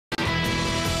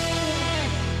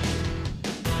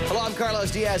Hello, I'm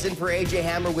Carlos Diaz in for AJ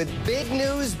Hammer with big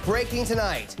news breaking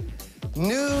tonight.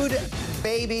 Nude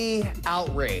baby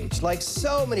outrage. Like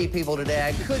so many people today,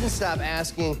 I couldn't stop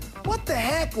asking, what the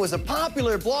heck was a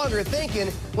popular blogger thinking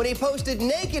when he posted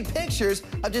naked pictures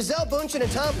of Gisele Bündchen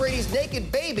and Tom Brady's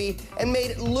naked baby and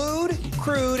made lewd,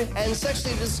 crude, and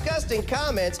sexually disgusting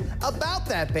comments about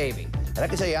that baby? And I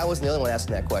can tell you, I wasn't the only one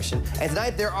asking that question. And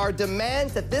tonight, there are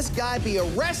demands that this guy be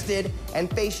arrested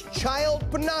and face child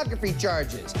pornography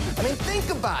charges. I mean, think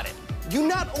about it. You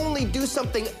not only do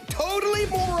something totally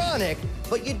moronic,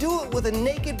 but you do it with a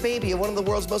naked baby of one of the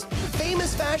world's most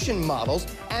famous fashion models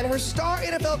and her star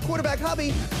NFL quarterback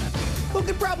hubby, who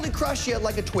could probably crush you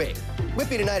like a twig. With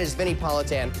me tonight is Vinny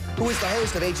Politan, who is the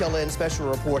host of HLN's Special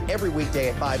Report every weekday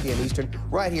at 5 p.m. Eastern,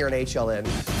 right here on HLN,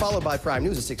 followed by Prime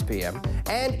News at 6 p.m.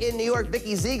 And in New York,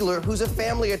 Vikki Ziegler, who's a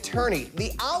family attorney.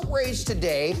 The outrage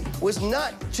today was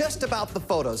not just about the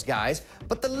photos, guys,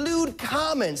 but the lewd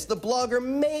comments the blogger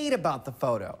made about the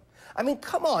photo. I mean,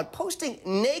 come on, posting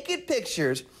naked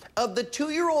pictures of the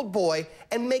 2-year-old boy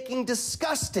and making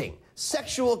disgusting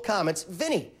sexual comments.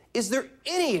 Vinny, is there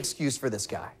any excuse for this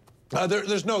guy?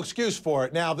 There's no excuse for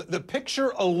it. Now, the picture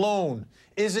alone,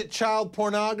 is it child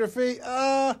pornography?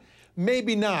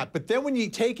 Maybe not. But then when you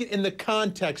take it in the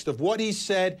context of what he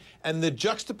said and the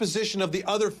juxtaposition of the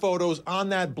other photos on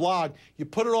that blog, you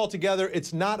put it all together,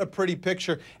 it's not a pretty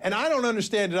picture. And I don't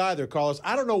understand it either, Carlos.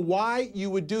 I don't know why you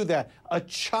would do that. A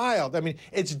child, I mean,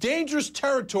 it's dangerous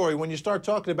territory when you start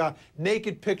talking about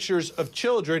naked pictures of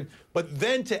children, but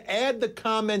then to add the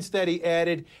comments that he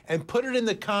added and put it in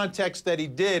the context that he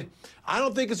did, I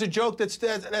don't think it's a joke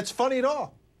that's funny at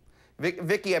all.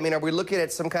 Vikki, I mean, are we looking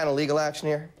at some kind of legal action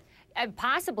here?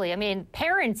 Possibly. I mean,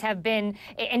 parents have been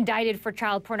indicted for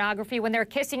child pornography when they're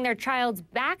kissing their child's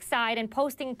backside and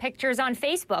posting pictures on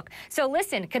Facebook. So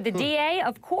listen, could the DA,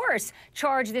 of course,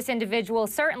 charge this individual?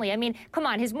 Certainly. I mean, come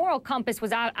on, his moral compass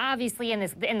was obviously in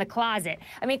the closet.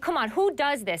 I mean, come on, who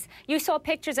does this? You saw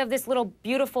pictures of this little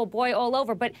beautiful boy all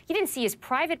over, but you didn't see his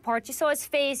private parts. You saw his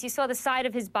face. You saw the side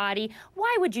of his body.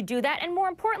 Why would you do that? And more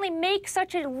importantly, make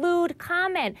such a lewd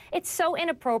comment. It's so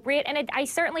inappropriate, and I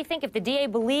certainly think if the DA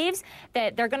believes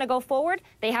that they're going to go forward,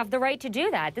 they have the right to do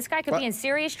that. This guy could be in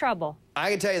serious trouble. I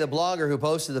can tell you the blogger who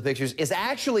posted the pictures is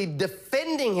actually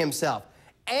defending himself,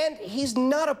 and he's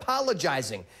not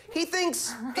apologizing. He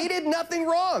thinks he did nothing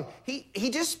wrong. He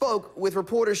just spoke with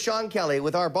reporter Sean Kelly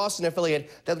with our Boston affiliate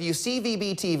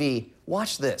WCVB-TV.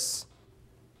 Watch this.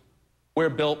 We're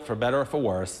built for better or for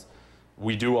worse.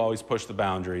 We do always push the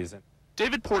boundaries.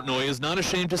 David Portnoy is not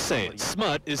ashamed to say it.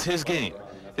 Smut is his game.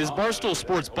 His Barstool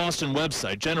Sports Boston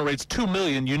website generates 2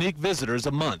 million unique visitors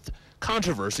a month.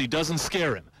 Controversy doesn't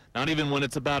scare him, not even when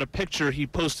it's about a picture he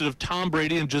posted of Tom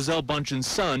Brady and Gisele Bündchen's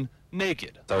son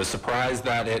naked. I was surprised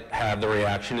that it had the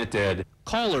reaction it did.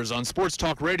 Callers on Sports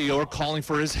Talk Radio are calling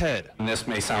for his head. And this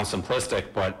may sound simplistic,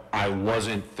 but I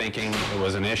wasn't thinking it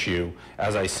was an issue.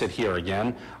 As I sit here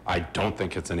again, I don't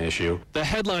think it's an issue. The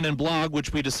headline and blog,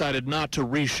 which we decided not to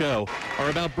re-show, are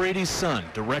about Brady's son,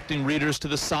 directing readers to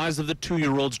the size of the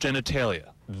 2-year-old's genitalia.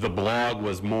 The blog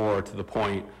was more to the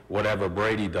point, whatever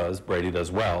Brady does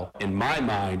well. In my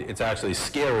mind, it's actually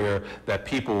scarier that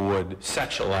people would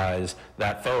sexualize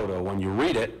that photo when you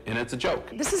read it, and it's a joke.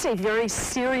 This is a very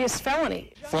serious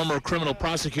felony. Former criminal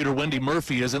prosecutor Wendy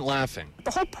Murphy isn't laughing.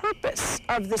 The whole purpose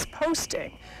of this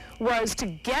posting was to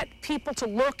get people to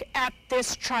look at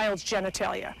this child's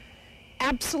genitalia.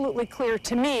 Absolutely clear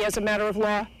to me, as a matter of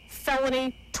law,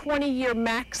 felony, 20-year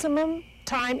maximum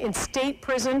time in state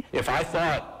prison. If I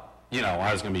thought,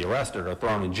 I was going to be arrested or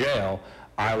thrown in jail,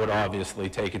 I would obviously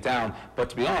take it down. But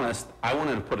to be honest, I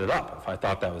wouldn't have put it up if I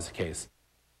thought that was the case.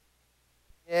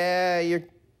 Yeah, you're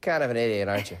kind of an idiot,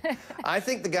 aren't you? I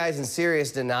think the guy's in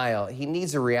serious denial. He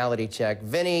needs a reality check.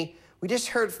 Vinny, we just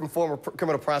heard from former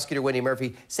criminal prosecutor Wendy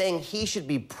Murphy saying he should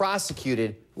be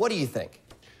prosecuted. What do you think?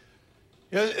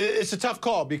 It's a tough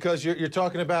call because you're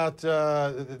talking about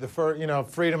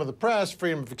freedom of the press,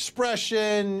 freedom of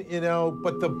expression,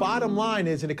 but the bottom line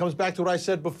is, and it comes back to what I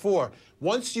said before,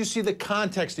 once you see the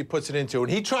context he puts it into,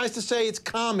 and he tries to say it's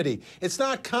comedy. It's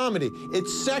not comedy.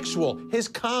 It's sexual. His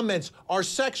comments are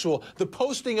sexual. The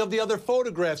posting of the other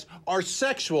photographs are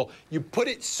sexual. You put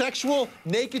it sexual,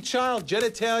 naked child,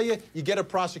 genitalia, you get a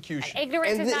prosecution.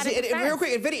 Ignorance is not a defense. Real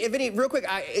quick, Vinny, real quick,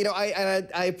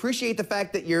 I appreciate the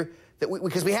fact that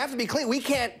because we have to be clean. We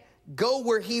can't go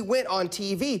where he went on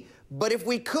TV, but if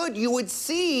we could, you would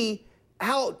see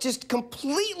how just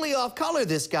completely off color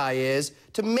this guy is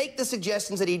to make the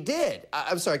suggestions that he did.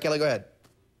 I'm sorry, Kelly, go ahead.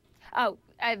 Oh,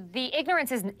 The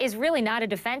ignorance is really not a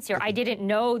defense here. I didn't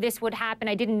know this would happen.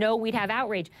 I didn't know we'd have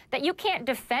outrage. That you can't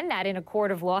defend that in a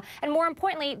court of law. And more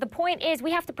importantly, the point is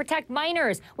we have to protect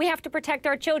minors. We have to protect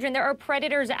our children. There are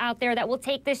predators out there that will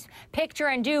take this picture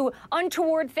and do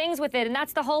untoward things with it. And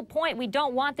that's the whole point. We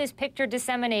don't want this picture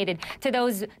disseminated to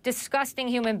those disgusting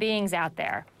human beings out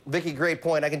there. Vikki, great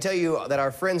point. I can tell you that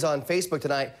our friends on Facebook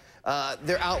tonight,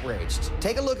 they're outraged.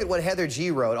 Take a look at what Heather G.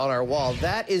 wrote on our wall.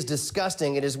 That is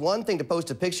disgusting. It is one thing to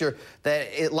post a picture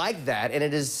like that, and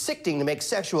it is sickening to make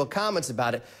sexual comments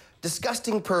about it.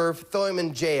 Disgusting perv, throw him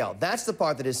in jail. That's the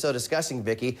part that is so disgusting,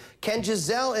 Vikki. Can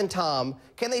Giselle and Tom,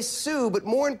 can they sue, but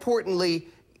more importantly,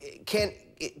 can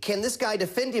this guy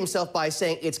defend himself by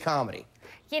saying it's comedy?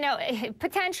 You know,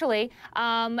 potentially.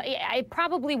 It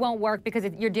probably won't work because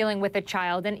you're dealing with a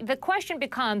child. And the question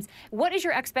becomes, what is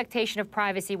your expectation of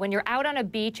privacy when you're out on a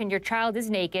beach and your child is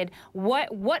naked?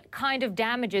 What kind of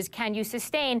damages can you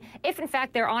sustain if, in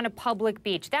fact, they're on a public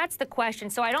beach? That's the question.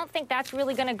 So I don't think that's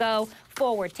really going to go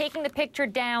forward. Taking the picture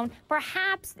down,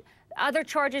 perhaps other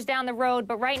charges down the road,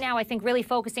 but right now I think really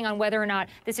focusing on whether or not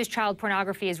this is child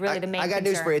pornography is really the main concern. I got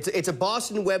news for you. It's a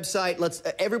Boston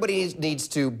website. Everybody needs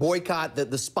to boycott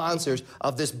the sponsors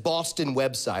of this Boston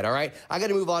website, all right? I got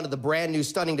to move on to the brand new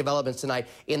stunning developments tonight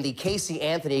in the Casey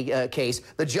Anthony case.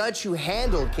 The judge who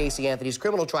handled Casey Anthony's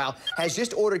criminal trial has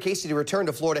just ordered Casey to return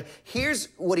to Florida. Here's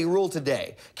what he ruled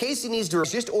today. Casey needs to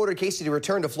just ordered Casey to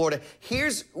return to Florida.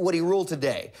 Here's what he ruled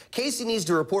today. Casey needs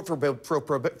to report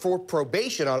for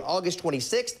probation on August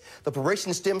 26th. The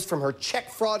probation stems from her check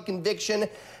fraud conviction.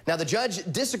 Now, the judge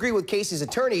disagreed with Casey's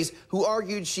attorneys, who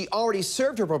argued she already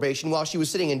served her probation while she was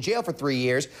sitting in jail for 3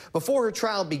 years. Before her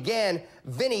trial began,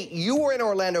 Vinny, you were in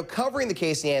Orlando covering the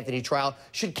Casey Anthony trial.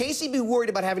 Should Casey be worried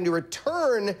about having to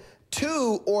return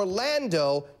to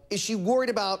Orlando? Should she be worried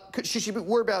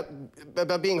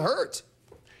about being hurt?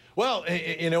 Well,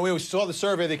 you know, we saw the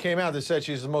survey that came out that said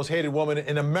she's the most hated woman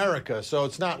in America. So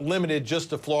it's not limited just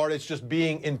to Florida. It's just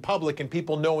being in public and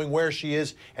people knowing where she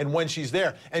is and when she's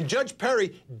there. And Judge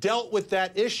Perry dealt with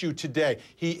that issue today.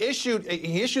 He issued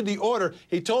the order.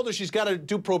 He told her she's got to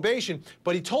do probation,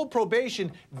 but he told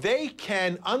probation they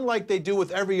can, unlike they do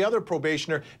with every other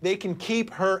probationer, they can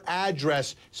keep her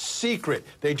address secret.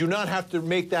 They do not have to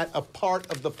make that a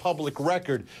part of the public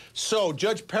record. So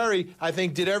Judge Perry, I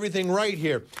think, did everything right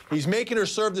here. He's making her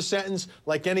serve the sentence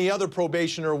like any other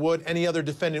probationer would, any other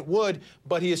defendant would,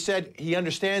 but he has said he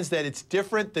understands that it's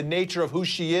different, the nature of who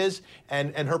she is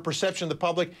and her perception of the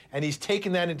public, and he's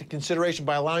taken that into consideration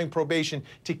by allowing probation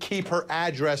to keep her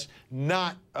address,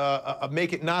 not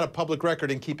make it not a public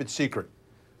record and keep it secret.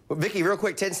 Well, Vikki, real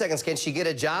quick, 10 seconds. Can she get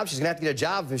a job? She's going to have to get a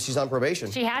job if she's on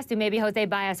probation. She has to. Maybe Jose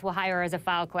Baez will hire her as a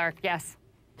file clerk. Yes.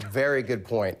 Very good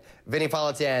point. Vinny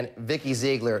Politan, Vikki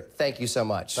Ziegler, thank you so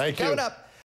much. Thank you. Coming up,